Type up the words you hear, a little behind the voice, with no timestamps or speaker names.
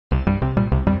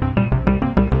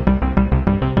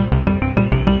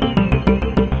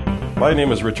My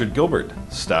name is Richard Gilbert,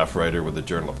 staff writer with the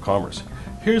Journal of Commerce.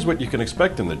 Here's what you can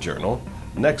expect in the Journal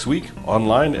next week,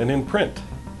 online and in print.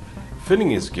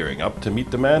 Finning is gearing up to meet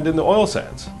demand in the oil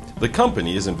sands. The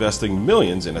company is investing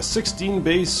millions in a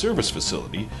 16-bay service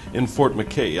facility in Fort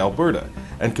MacKay, Alberta,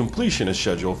 and completion is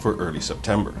scheduled for early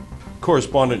September.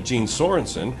 Correspondent Jean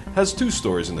Sorenson has two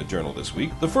stories in the Journal this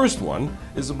week. The first one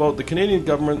is about the Canadian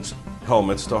government's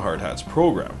Helmets to Hardhats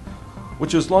program,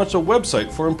 which has launched a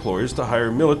website for employers to hire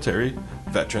military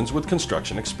veterans with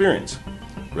construction experience.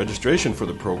 Registration for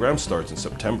the program starts in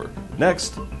September.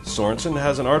 Next, Sorenson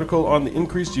has an article on the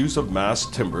increased use of mass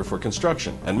timber for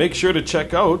construction. And make sure to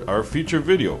check out our feature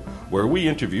video, where we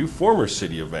interview former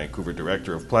City of Vancouver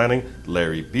Director of Planning,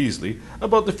 Larry Beasley,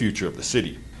 about the future of the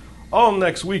city. All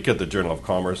next week at the Journal of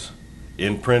Commerce,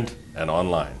 in print and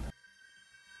online.